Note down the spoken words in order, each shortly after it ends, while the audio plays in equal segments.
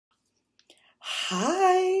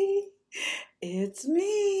Hi, it's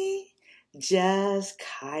me, Just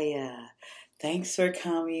Kyia. Thanks for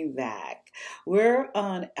coming back. We're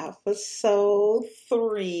on episode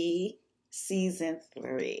 3, season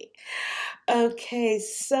 3. Okay,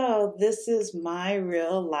 so this is my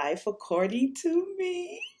real life according to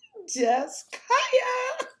me, Just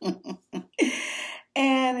Kyia.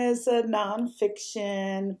 And it's a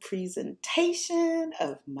nonfiction presentation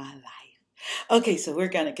of my life. Okay, so we're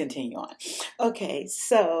going to continue on. Okay,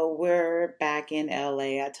 so we're back in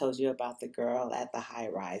LA. I told you about the girl at the high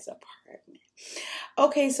rise apartment.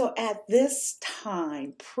 Okay, so at this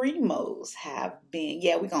time, primos have been,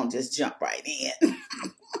 yeah, we're going to just jump right in.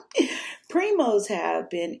 Primos have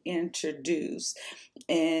been introduced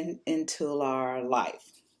into our life.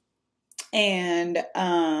 And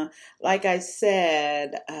like I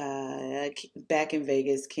said, back in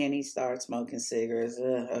Vegas, Kenny started smoking cigarettes.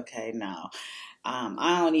 Okay, no.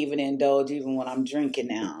 I don't even indulge even when I'm drinking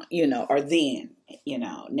now, or then,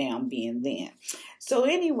 now I'm being then. So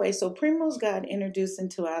anyway, so Primo's got introduced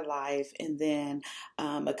into our life, and then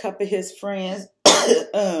a couple of his friends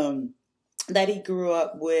that he grew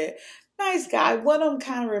up with. Nice guy. One of them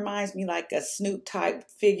kind of reminds me like a Snoop type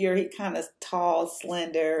figure. He kind of tall,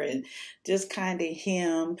 slender, and just kind of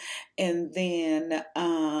him. And then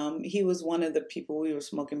he was one of the people we were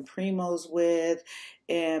smoking primos with.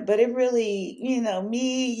 But it really,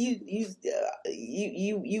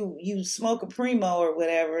 you smoke a primo or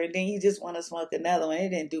whatever, and then you just want to smoke another one. It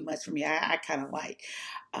didn't do much for me. I kind of like,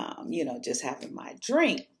 just having my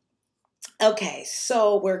drink. Okay,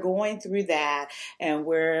 so we're going through that and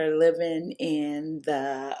we're living in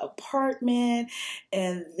the apartment.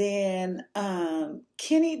 And then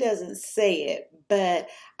Kenny doesn't say it, but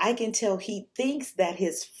I can tell he thinks that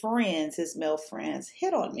his friends, his male friends,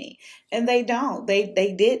 hit on me. And they don't. They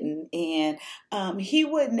didn't. And he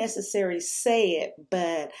wouldn't necessarily say it,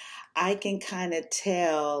 but I can kind of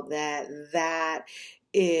tell that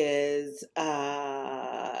is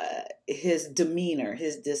his demeanor,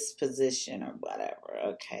 his disposition, or whatever.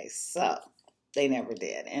 Okay, so they never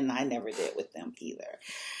did, and I never did with them either.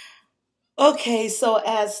 Okay, so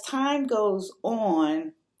as time goes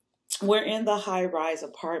on, we're in the high rise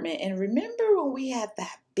apartment, and remember when we had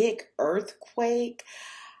that big earthquake?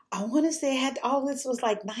 I want to say all this was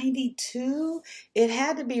like 92. It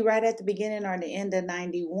had to be right at the beginning or the end of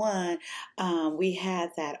 91. We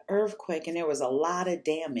had that earthquake and there was a lot of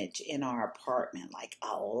damage in our apartment, like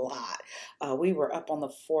a lot. We were up on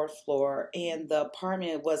the 4th floor and the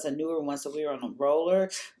apartment was a newer one, so we were on a roller,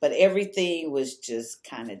 but everything was just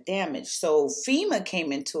kind of damaged. So FEMA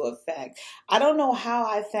came into effect. I don't know how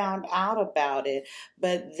I found out about it,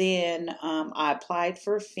 but then I applied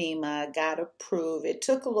for FEMA, got approved. It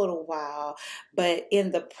took a little while, but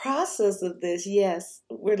in the process of this, yes,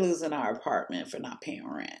 we're losing our apartment for not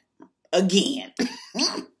paying rent again.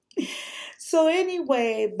 So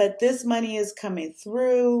anyway, but this money is coming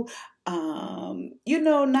through.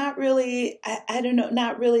 Not really, I don't know,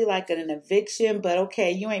 not really like an eviction, but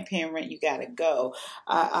okay, you ain't paying rent, you gotta go.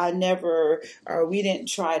 I never, or we didn't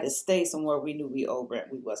try to stay somewhere we knew we owed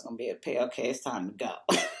rent, we wasn't gonna be able to pay. Okay, it's time to go.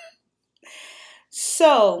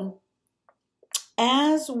 So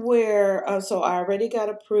so I already got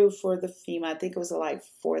approved for the FEMA. I think it was like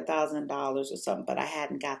 $4,000 or something, but I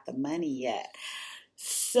hadn't got the money yet.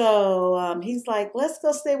 So he's like, let's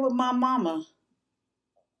go stay with my mama.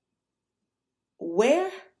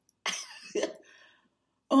 Where?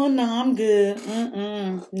 Oh, no, I'm good.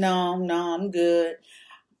 No, I'm good.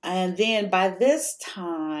 And then by this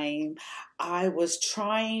time, I was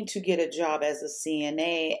trying to get a job as a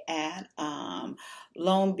CNA at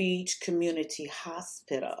Long Beach Community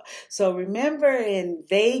Hospital. So remember in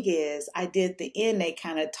Vegas, I did the end. They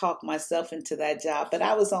kind of talked myself into that job, but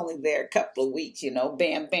I was only there a couple of weeks,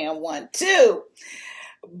 bam, bam, 1, 2.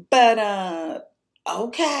 But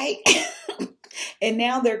okay. And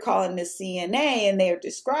now they're calling the CNA and they're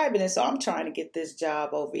describing it. So I'm trying to get this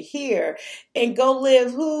job over here and go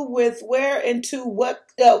live who, with, where, and to what?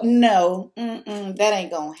 Oh, no, that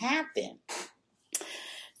ain't going to happen.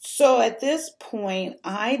 So at this point,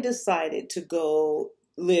 I decided to go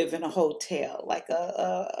live in a hotel, like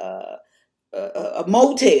a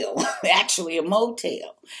motel, actually a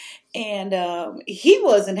motel. And he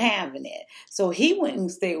wasn't having it. So he went and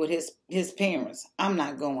stayed with his parents. I'm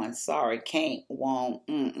not going. Sorry, can't, won't,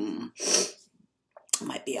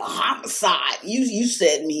 Might be a homicide. You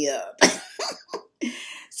set me up.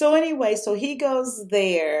 So anyway, so he goes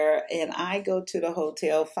there and I go to the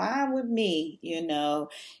hotel, fine with me,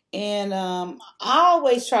 And I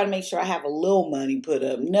always try to make sure I have a little money put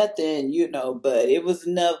up, nothing, but it was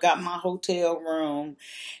enough. Got my hotel room,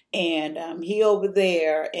 and he over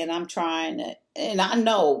there, and I'm trying to, and I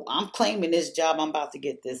know I'm claiming this job. I'm about to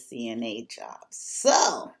get this CNA job.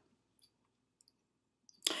 So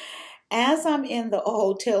as I'm in the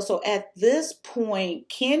hotel, so at this point,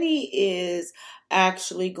 Kenny is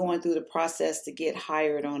actually going through the process to get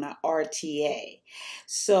hired on an RTA.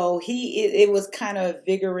 So it was kind of a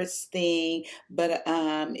vigorous thing, but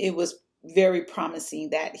it was very promising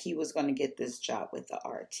that he was going to get this job with the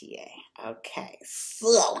RTA. Okay,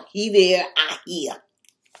 so he there, I hear.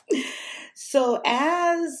 So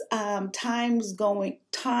as time is going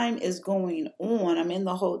on, I'm in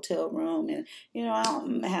the hotel room, and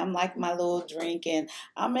I'm having like my little drink, and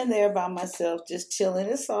I'm in there by myself, just chilling.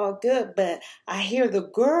 It's all good, but I hear the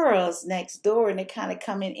girls next door, and they kind of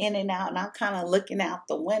coming in and out, and I'm kind of looking out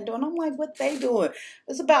the window, and I'm like, what they doing?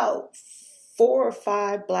 It's about 4 or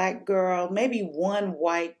 5 black girls, maybe one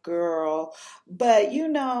white girl, but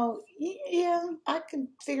yeah, I can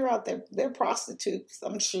figure out that they're prostitutes,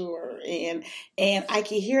 I'm sure, and I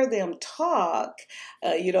can hear them talk.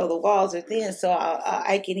 The walls are thin, so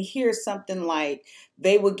I can hear something like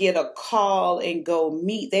they would get a call and go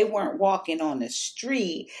meet. They weren't walking on the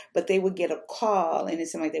street, but they would get a call, and it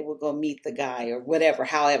seemed like they would go meet the guy or whatever.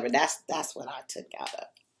 However, that's what I took out of.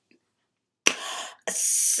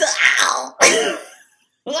 So,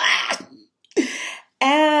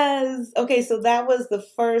 so that was the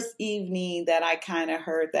first evening that I kind of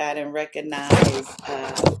heard that and recognized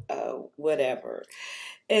whatever.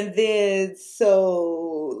 And then,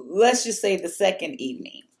 so let's just say the second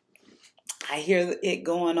evening, I hear it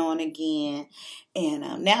going on again,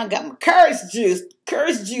 and now I got my courage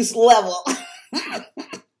juice level.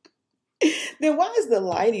 Then why is the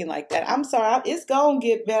lighting like that? I'm sorry. It's going to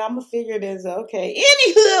get better. I'm going to figure this. Okay.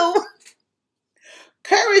 Anywho,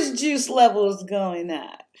 courage juice level is going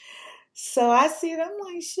up. So I see it. I'm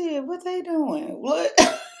like, shit, what they doing? What?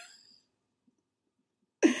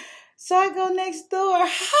 So I go next door.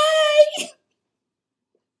 Hi.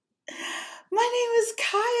 My name is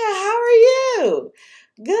Kyia. How are you?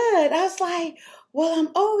 Good. I was like, well, I'm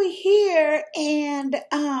over here, and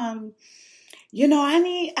I'm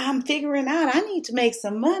figuring out I need to make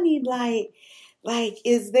some money. Like,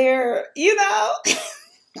 is there,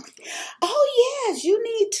 oh yes, you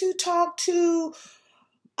need to talk to,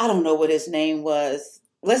 I don't know what his name was.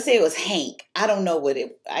 Let's say it was Hank. I don't know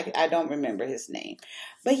I don't remember his name.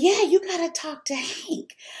 But yeah, you got to talk to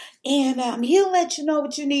Hank. And he'll let you know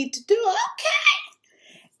what you need to do. Okay.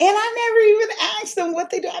 And I never even asked them what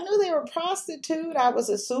they do. I knew they were prostitute. I was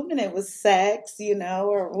assuming it was sex,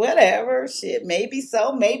 or whatever. Shit, maybe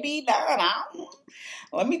so, maybe not. I don't know.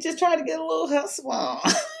 Let me just try to get a little hustle on.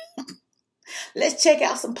 Let's check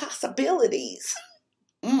out some possibilities.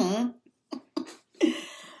 Mm-hmm.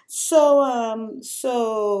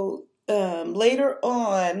 So later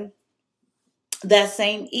on that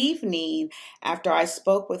same evening, after I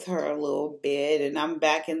spoke with her a little bit, and I'm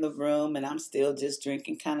back in the room, and I'm still just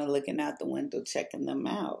drinking, kind of looking out the window, checking them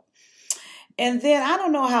out. And then I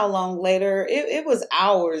don't know how long later, it was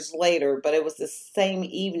hours later, but it was the same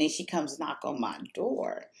evening, she comes knock on my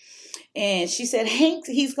door. And she said, Hank,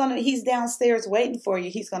 he's downstairs waiting for you.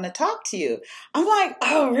 He's gonna talk to you. I'm like,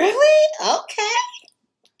 oh really?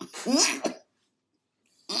 Okay.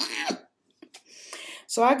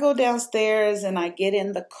 So I go downstairs and I get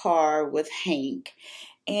in the car with Hank.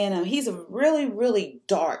 And he's a really, really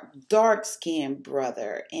dark skinned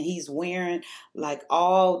brother. And he's wearing like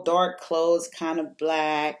all dark clothes, kind of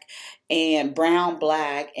black and brown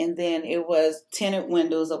black. And then it was tinted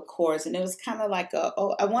windows, of course. And it was kind of like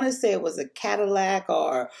I want to say it was a Cadillac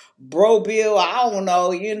or Brobile. I don't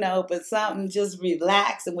know, but something just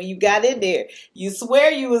relaxed. And when you got in there, you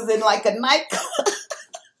swear you was in like a nightclub.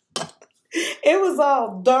 It was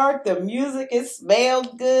all dark. The music, it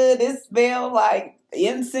smelled good. It smelled like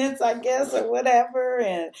incense, I guess, or whatever.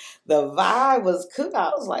 And the vibe was cool.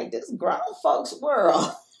 I was like, this grown folks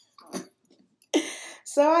world.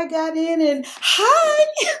 So I got in and, hi.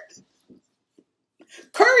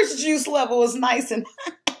 Courage juice level was nice and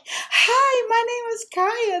hi, my name is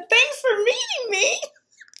Kyia. Thanks for meeting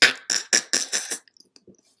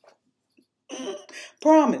me.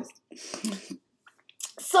 Promise.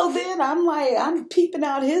 So then I'm peeping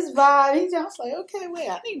out his vibe. He's just like, okay, wait,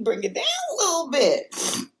 I need to bring it down a little bit.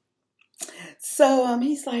 So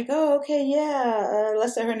he's like, oh, okay, yeah.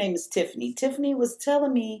 Let's say her name is Tiffany. Tiffany was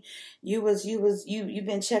telling me you've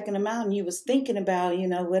been checking them out and you was thinking about,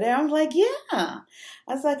 whatever. I'm like, yeah. I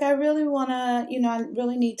was like, I really wanna, I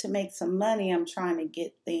really need to make some money. I'm trying to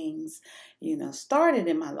get things, started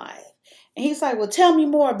in my life. And he's like, well, tell me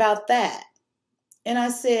more about that. And I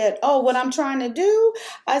said, oh, what I'm trying to do?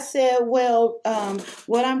 I said, well,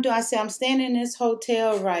 what I'm doing, I said, I'm staying in this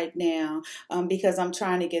hotel right now because I'm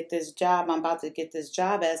trying to get this job. I'm about to get this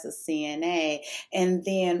job as a CNA. And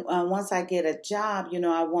then once I get a job,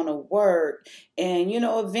 I want to work. And,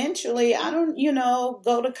 eventually I don't,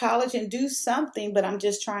 go to college and do something, but I'm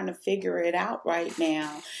just trying to figure it out right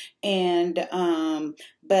now. And,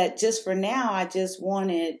 but just for now, I just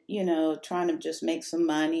wanted, trying to just make some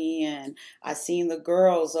money. And I seen the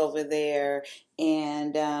girls over there.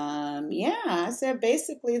 And yeah, I said,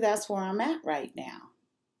 basically, that's where I'm at right now.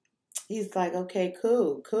 He's like, okay,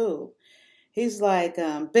 cool, cool. He's like,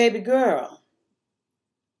 baby girl.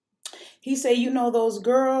 He said, those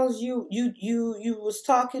girls you was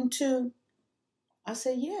talking to? I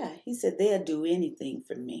said, yeah. He said, they'll do anything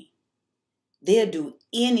for me. They'll do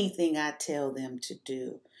anything I tell them to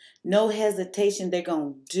do. No hesitation, they're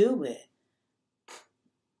going to do it.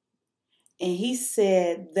 And he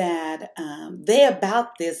said that they're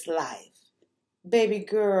about this life. Baby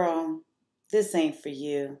girl, this ain't for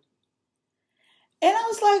you. And I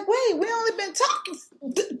was like, wait, we only been talking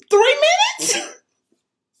 3 minutes?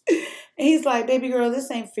 And he's like, baby girl,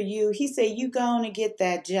 this ain't for you. He said, you go on and get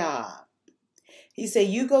that job. He said,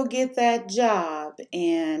 you go get that job.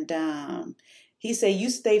 And he said, you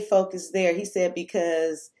stay focused there. He said,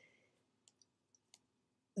 because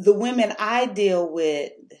the women I deal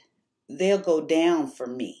with, they'll go down for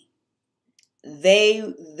me.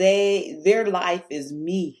 Their life is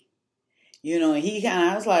me. And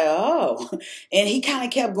I was like, oh, and he kind of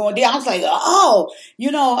kept going down. I was like, oh,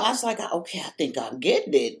 I was like, okay, I think I'm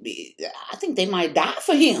getting it. I think they might die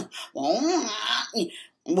for him.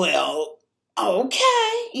 Well,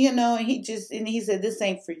 okay, and he said, this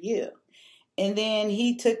ain't for you. And then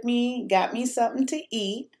he got me something to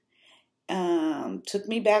eat, took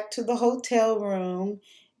me back to the hotel room,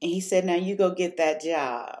 and he said, now you go get that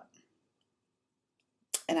job.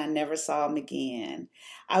 And I never saw him again.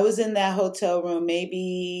 I was in that hotel room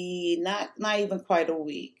maybe not even quite a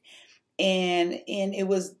week. And it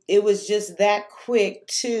was just that quick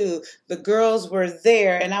too. The girls were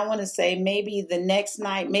there, and I want to say maybe the next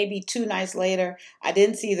night, maybe 2 nights later, I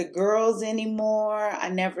didn't see the girls anymore. I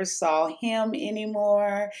never saw him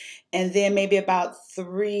anymore. And then maybe about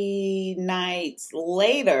 3 nights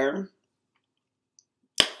later,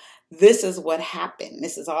 this is what happened.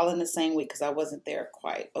 This is all in the same week because I wasn't there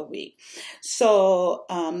quite a week. So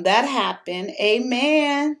that happened.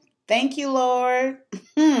 Amen. Thank you, Lord.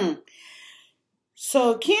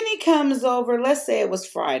 So Kenny comes over. Let's say it was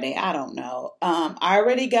Friday. I don't know. I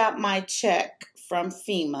already got my check from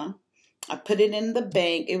FEMA. I put it in the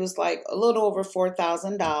bank. It was like a little over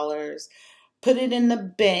 $4,000. Put it in the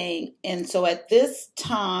bank. And so at this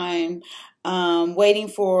time, waiting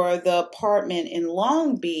for the apartment in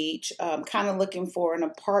Long Beach, kind of looking for an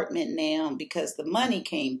apartment now because the money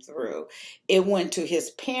came through. It went to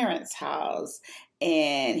his parents' house,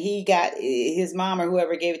 and he got his mom or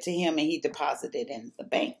whoever gave it to him, and he deposited it in the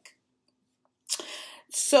bank.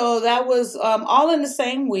 So that was all in the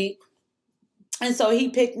same week. And so he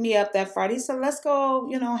picked me up that Friday. He said, let's go,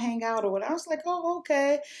 hang out or whatever. I was like, oh,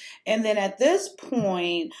 okay. And then at this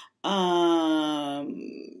point, we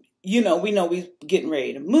know we're getting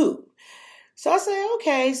ready to move. So I said,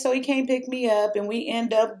 okay. So he came pick me up, and we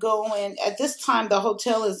end up going. At this time, the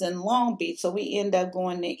hotel is in Long Beach. So we end up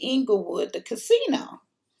going to Inglewood, the casino.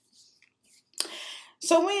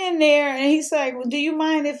 So we in there, and he's like, well, do you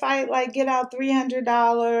mind if I get out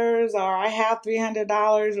 $300 or I have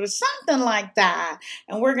 $300 or something like that,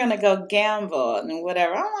 and we're gonna go gamble and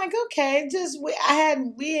whatever. I'm like, okay,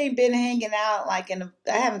 we ain't been hanging out I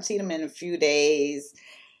haven't seen him in a few days.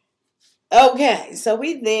 Okay, so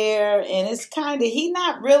we there, and it's he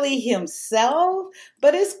not really himself,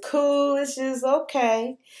 but it's cool. It's just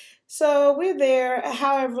okay. So we're there,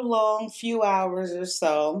 however long, few hours or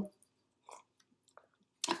so.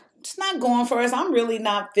 It's not going for us. I'm really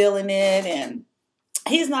not feeling it, and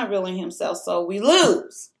he's not really himself, so we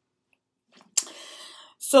lose.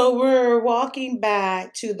 So we're walking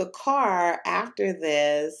back to the car after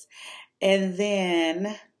this, and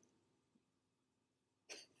then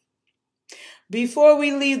before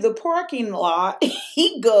we leave the parking lot,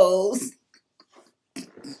 he goes,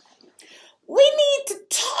 we need to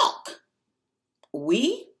talk.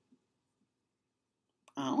 We?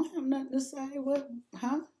 I don't have nothing to say. What?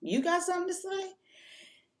 Huh? You got something to say?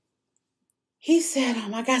 He said,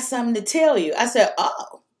 I got something to tell you. I said,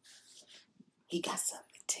 oh, he got something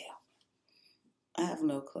to tell. I have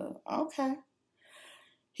no clue. Okay.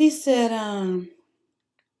 He said,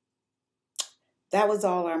 that was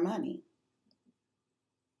all our money.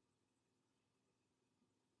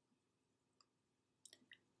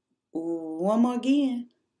 One more again.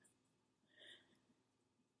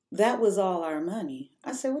 That was all our money.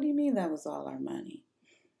 I said, what do you mean that was all our money?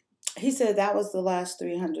 He said that was the last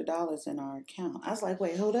 $300 in our account. I was like,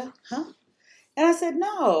 wait, hold up, huh? And I said,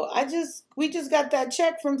 no, we just got that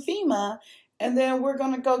check from FEMA, and then we're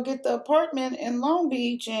gonna go get the apartment in Long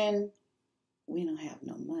Beach, and we don't have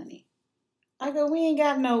no money. I go, we ain't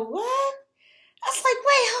got no what? I was like,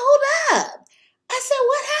 wait, hold up. I said,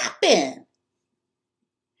 what happened?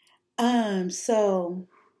 So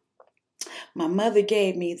my mother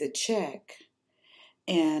gave me the check,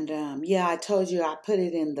 and yeah, I told you I put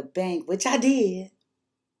it in the bank, which I did.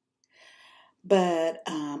 But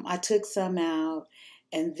I took some out,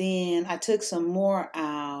 and then I took some more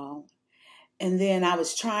out, and then I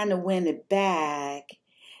was trying to win it back,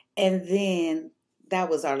 and then that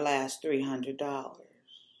was our last $300.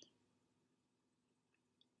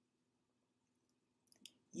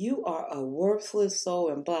 You are a worthless soul,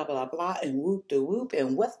 and blah blah blah, and whoop de whoop,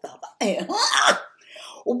 and what the and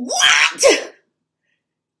what?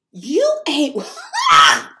 You ain't.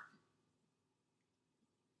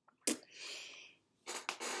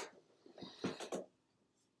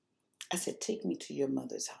 I said, take me to your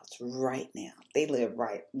mother's house right now. They live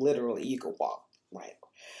right, literally, you can walk right.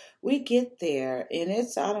 We get there, and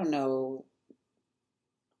it's, I don't know,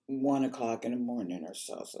 1 o'clock in the morning or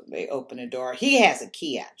so. So they open the door. He has a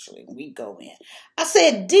key, actually, when we go in. I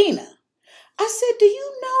said, Dina, I said, do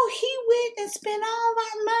you know he went and spent all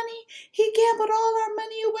our money? He gambled all our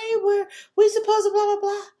money away where we supposed to blah, blah,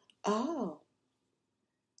 blah. Oh.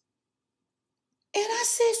 And I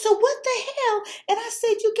said, so what the hell? And I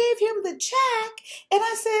said, you gave him the check. And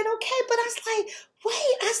I said, okay. But I was like,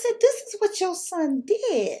 wait. I said, this is what your son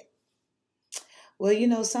did. Well, you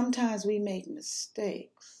know, sometimes we make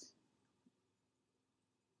mistakes.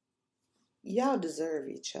 Y'all deserve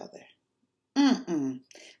each other.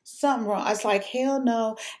 Something wrong. I was like, hell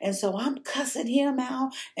no. And so I'm cussing him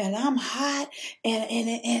out, and I'm hot,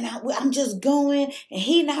 and I'm just going, and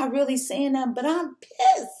he not really saying nothing, but I'm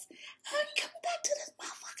pissed. I ain't coming back to this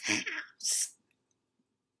motherfucking house.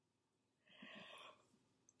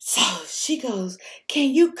 So she goes, can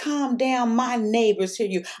you calm down? My neighbors hear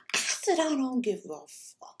you. I said, I don't give a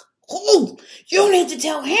fuck. Oh, you need to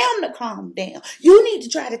tell him to calm down. You need to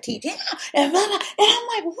try to teach him. And blah, blah. And I'm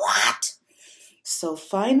like, what? So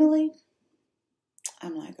finally,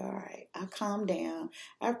 I'm like, all right, I calm down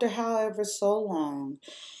after however so long.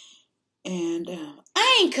 And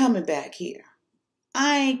I ain't coming back here.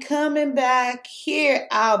 I ain't coming back here.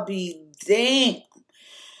 I'll be damned.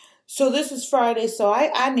 So this is Friday, so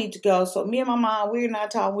I need to go. So me and my mom, we're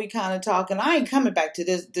not talking. We kind of talking. I ain't coming back to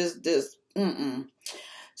this.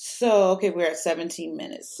 So, okay, we're at 17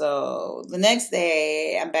 minutes. So the next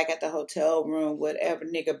day, I'm back at the hotel room. Whatever,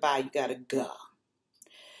 nigga, bye. You gotta go.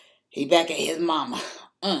 He back at his mama.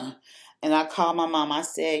 And I called my mom. I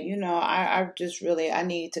said, you know, I just really, I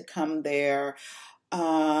need to come there.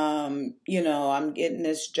 You know, I'm getting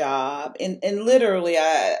this job, and literally,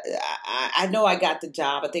 I know I got the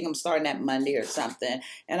job. I think I'm starting that Monday or something.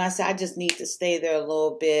 And I said, I just need to stay there a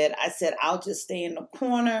little bit. I said, I'll just stay in the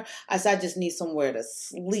corner. I said, I just need somewhere to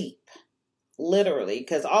sleep. Literally,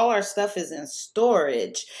 because all our stuff is in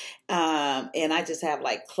storage, and I just have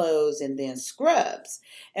like clothes and then scrubs.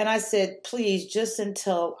 And I said, please, just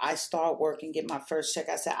until I start work and get my first check.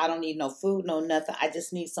 I said, I don't need no food, no nothing. I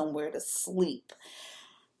just need somewhere to sleep.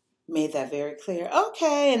 Made that very clear.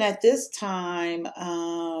 Okay, and at this time,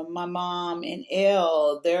 my mom and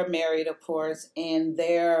Elle, they're married, of course, and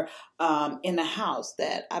they're in a house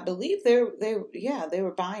that I believe they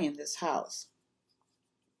were buying this house.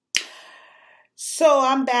 So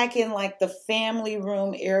I'm back in like the family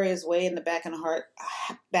room areas, way in the back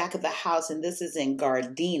of the house, and this is in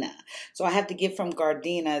Gardena. So I have to get from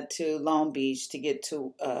Gardena to Long Beach to get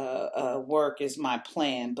to work is my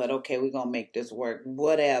plan. But okay, we're gonna make this work,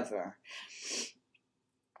 whatever.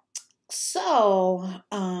 So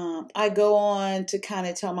I go on to kind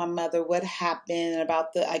of tell my mother what happened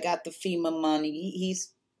about I got the FEMA money. He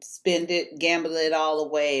spent it, gambled it all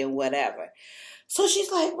away, and whatever. So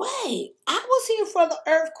she's like, wait, I was here for the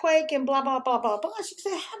earthquake and blah, blah, blah, blah, blah. She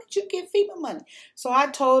said, how did you get FEMA money? So I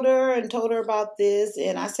told her and told her about this.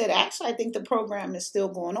 And I said, actually, I think the program is still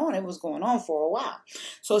going on. It was going on for a while.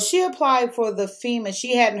 So she applied for the FEMA.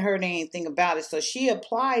 She hadn't heard anything about it. So she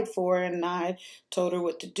applied for it and I told her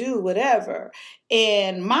what to do, whatever.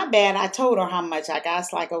 And my bad, I told her how much I got.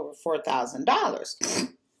 It's like over $4,000.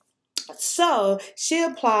 So she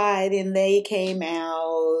applied and they came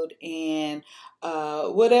out and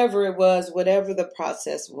whatever it was, whatever the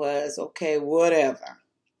process was, okay, whatever.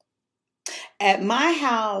 At my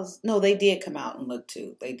house, no, they did come out and look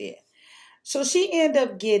too. They did. So she ended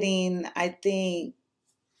up getting, I think,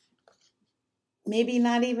 maybe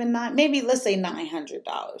not even maybe let's say $900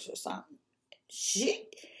 or something. She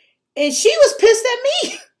was pissed at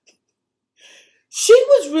me. She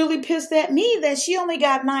was really pissed at me that she only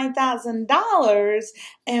got $9,000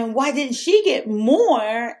 and why didn't she get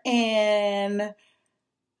more? And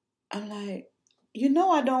I'm like,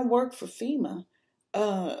 I don't work for FEMA.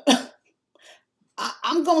 I'm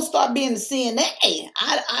going to start being the CNA.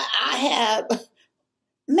 I have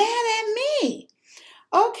mad at me.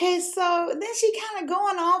 Okay, so then she kind of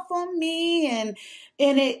going off on me and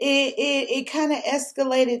it kind of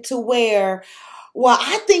escalated to where, well,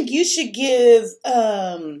 I think you should give,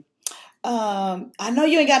 I know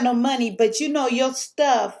you ain't got no money, but your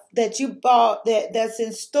stuff that you bought that's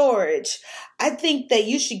in storage. I think that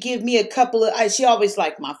you should give me a couple of, she always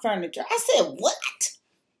liked my furniture. I said, what?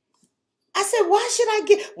 I said, why should I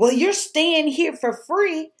get, well, you're staying here for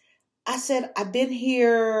free. I said, I've been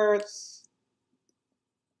here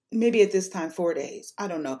maybe at this time 4 days. I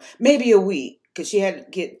don't know. Maybe a week because she had to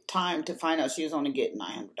get time to find out she was only getting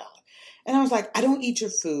 $900. And I was like, I don't eat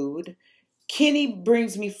your food. Kenny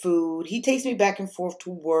brings me food. He takes me back and forth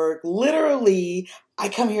to work. Literally, I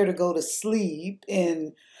come here to go to sleep.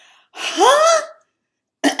 And, huh?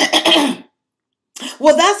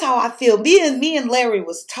 Well, that's how I feel. Me and Larry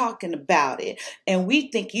was talking about it. And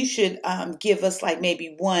we think you should give us like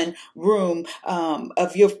maybe one room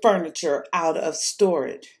of your furniture out of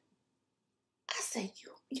storage. I said,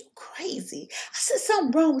 you crazy. I said,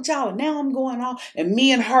 something wrong with y'all. Now I'm going off. And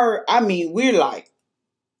me and her, I mean, we're like,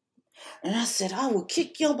 and I said, I will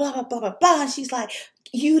kick your blah, blah, blah, blah, blah. And she's like,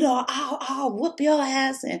 I'll whoop your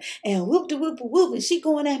ass and whoop the whoop whoop. And she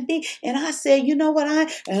going at me. And I said, you know what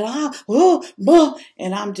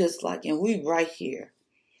and I'm just like, and we right here.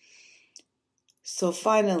 So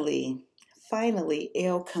finally,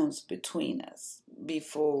 L comes between us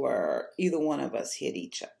before either one of us hit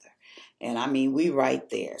each other. And I mean, we right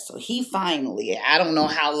there. So he finally, I don't know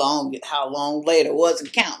how long later,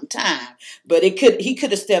 wasn't counting time, but he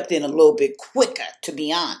could have stepped in a little bit quicker, to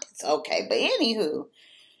be honest. Okay, but anywho,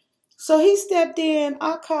 so he stepped in.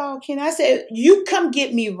 I called Ken. I said, you come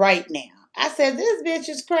get me right now. I said, this bitch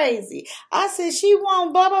is crazy. I said, she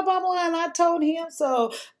won't blah, blah, blah, blah. And I told him.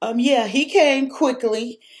 So, yeah, he came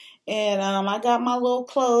quickly. And I got my little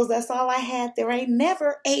clothes. That's all I had there. I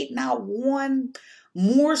never ate not one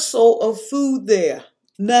morsel of food there.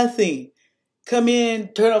 Nothing. Come in,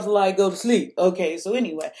 turn off the light, go to sleep. Okay, so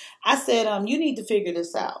anyway, I said, you need to figure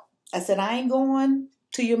this out. I said, I ain't going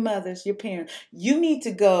to your mother's, your parents. You need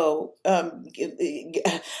to go,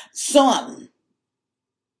 something.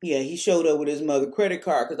 Yeah, he showed up with his mother credit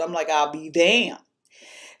card because I'm like, I'll be damned.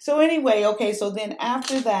 So anyway, okay, so then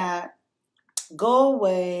after that, go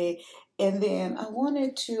away. And then I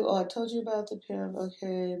wanted to, I told you about the pimp.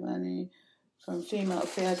 Okay, money from FEMA.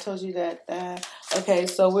 Okay, I told you that. Okay,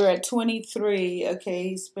 so we're at 23. Okay,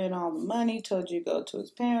 he spent all the money. Told you to go to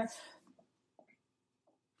his parents.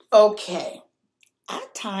 Okay, I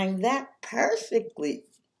timed that perfectly.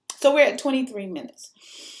 So we're at 23 minutes.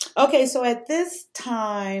 Okay, so at this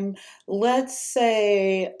time, let's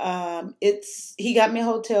say he got me a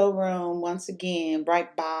hotel room once again,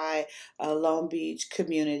 right by Long Beach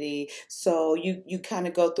community. So you kind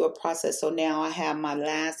of go through a process. So now I have my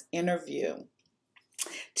last interview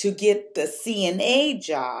to get the CNA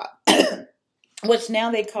job, which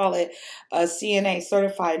now they call it a CNA,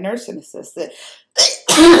 Certified Nursing Assistant.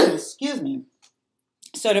 Excuse me,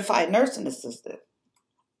 Certified Nursing Assistant.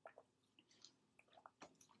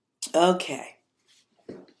 Okay.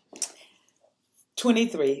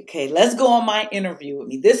 23. Okay, let's go on my interview with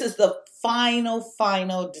me. This is the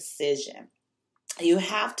final decision. You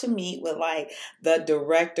have to meet with like the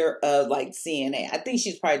director of like CNA. I think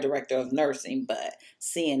she's probably director of nursing, but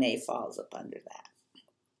CNA falls up under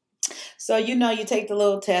that. So, you take the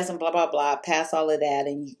little test and blah, blah, blah, pass all of that,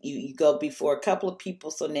 and you go before a couple of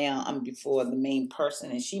people. So now I'm before the main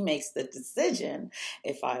person, and she makes the decision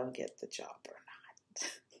if I will get the job or not.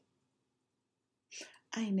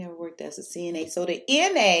 I ain't never worked as a CNA. So the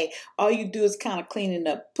NA, all you do is kind of cleaning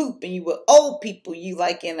up poop. And you with old people, you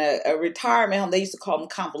like in a retirement home. They used to call them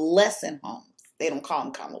convalescent homes. They don't call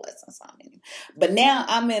them convalescent homes anymore. But now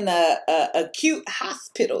I'm in a acute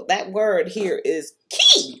hospital. That word here is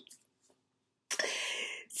key.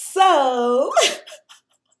 So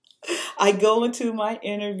I go into my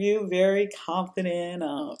interview very confident.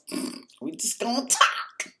 We just gonna talk.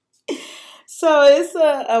 So it's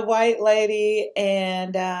a white lady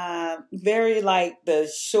and very like the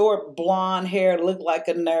short blonde hair, look like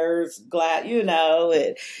a nurse, glad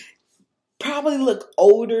it probably look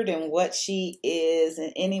older than what she is.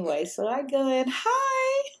 And anyway, so I go in,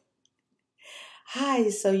 hi.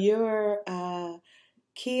 So you're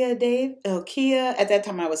Kyia Dave? Oh, Kyia. At that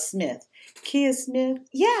time I was Smith. Kyia Smith?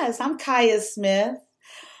 Yes, I'm Kyia Smith.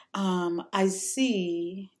 I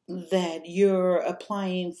see that you're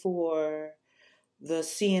applying for the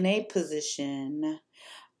CNA position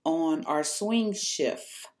on our swing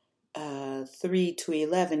shift, 3 to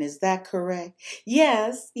 11. Is that correct?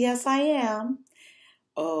 Yes, I am.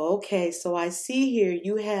 Oh, okay. So I see here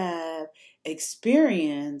you have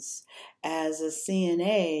experience as a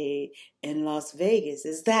CNA in Las Vegas.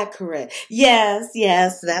 Is that correct? Yes,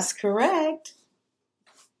 that's correct.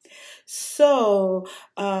 So,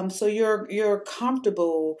 so you're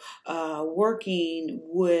comfortable working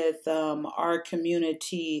with our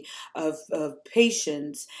community of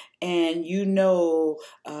patients, and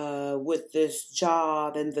with this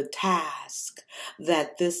job and the task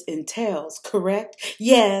that this entails, correct?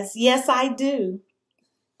 Yes, I do.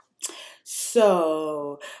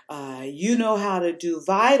 So, you know how to do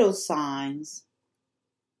vital signs.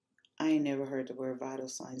 I ain't never heard the word vital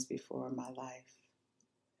signs before in my life.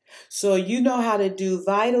 So you know how to do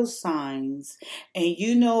vital signs and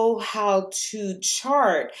you know how to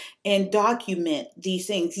chart and document these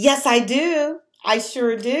things. Yes, I do. I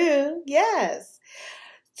sure do. Yes.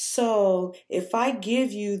 So if I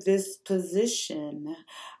give you this position,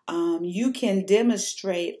 you can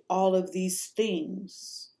demonstrate all of these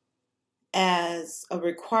things as a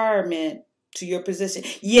requirement to your position.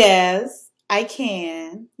 Yes, I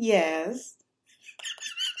can. Yes.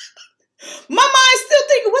 My mind's still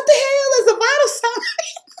thinking, what the hell is a vital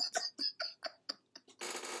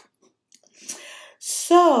sign?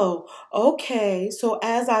 So, okay. So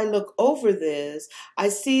as I look over this, I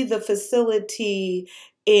see the facility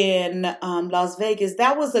in Las Vegas.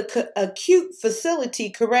 That was a acute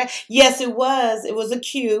facility, correct? Yes, it was. It was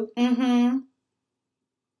acute. Mm-hmm.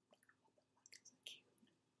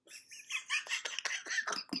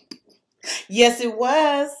 Yes, it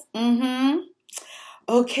was. Mm-hmm.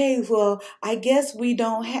 Okay, well, I guess we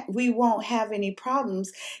won't have any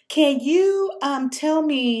problems. Can you tell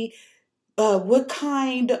me what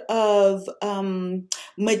kind of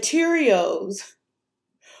materials?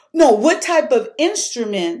 No, what type of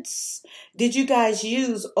instruments did you guys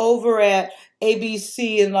use over at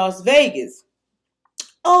ABC in Las Vegas?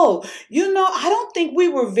 Oh, I don't think we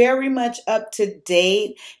were very much up to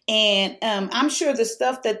date. And I'm sure the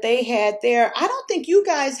stuff that they had there, I don't think you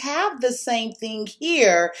guys have the same thing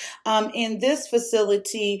here in this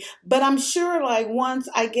facility. But I'm sure like once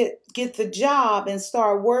I get the job and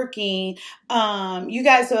start working, you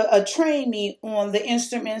guys train me on the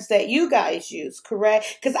instruments that you guys use,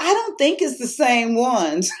 correct? Because I don't think it's the same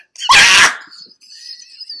ones.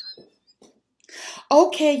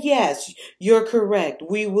 Okay, yes, you're correct.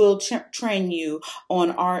 We will train you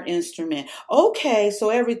on our instrument. Okay, so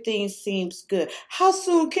everything seems good. How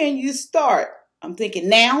soon can you start? I'm thinking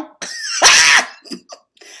now.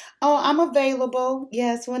 Oh, I'm available.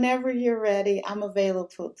 Yes, whenever you're ready, I'm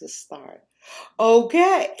available to start.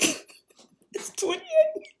 Okay. It's 28.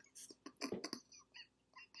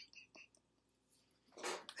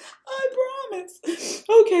 I promise.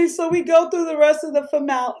 Okay, so we go through the rest of the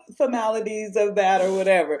formalities of that or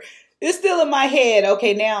whatever. It's still in my head.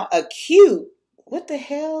 Okay, now acute. What the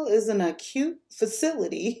hell is an acute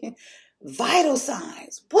facility? Vital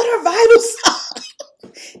signs. What are vital signs?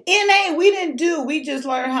 NA, we didn't do. We just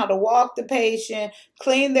learned how to walk the patient,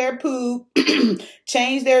 clean their poop,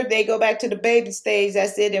 they go back to the baby stage.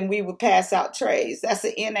 That's it. And we would pass out trays. That's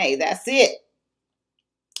the NA. That's it.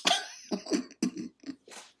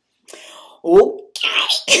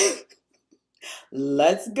 Okay.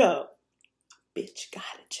 Let's go. Bitch got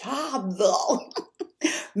a job though.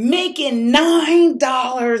 Making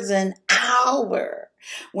 $9 an hour.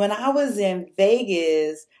 When I was in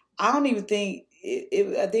Vegas, I don't even think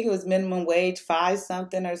I think it was minimum wage, 5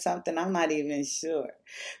 something or something. I'm not even sure.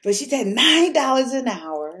 But she said $9 an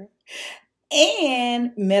hour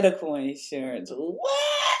and medical insurance.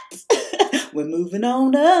 What? We're moving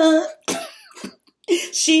on up.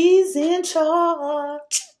 She's in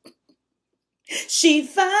charge. She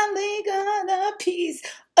finally got a piece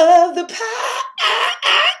of the pie.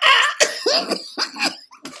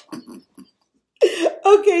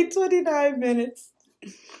 Okay, 29 minutes.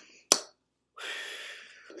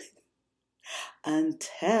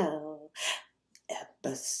 Until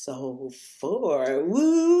episode 4.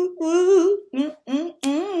 Woo, woo, woo,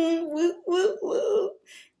 woo, woo.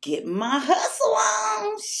 Get my hustle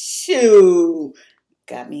on. Shoo.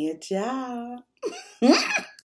 Got me a job.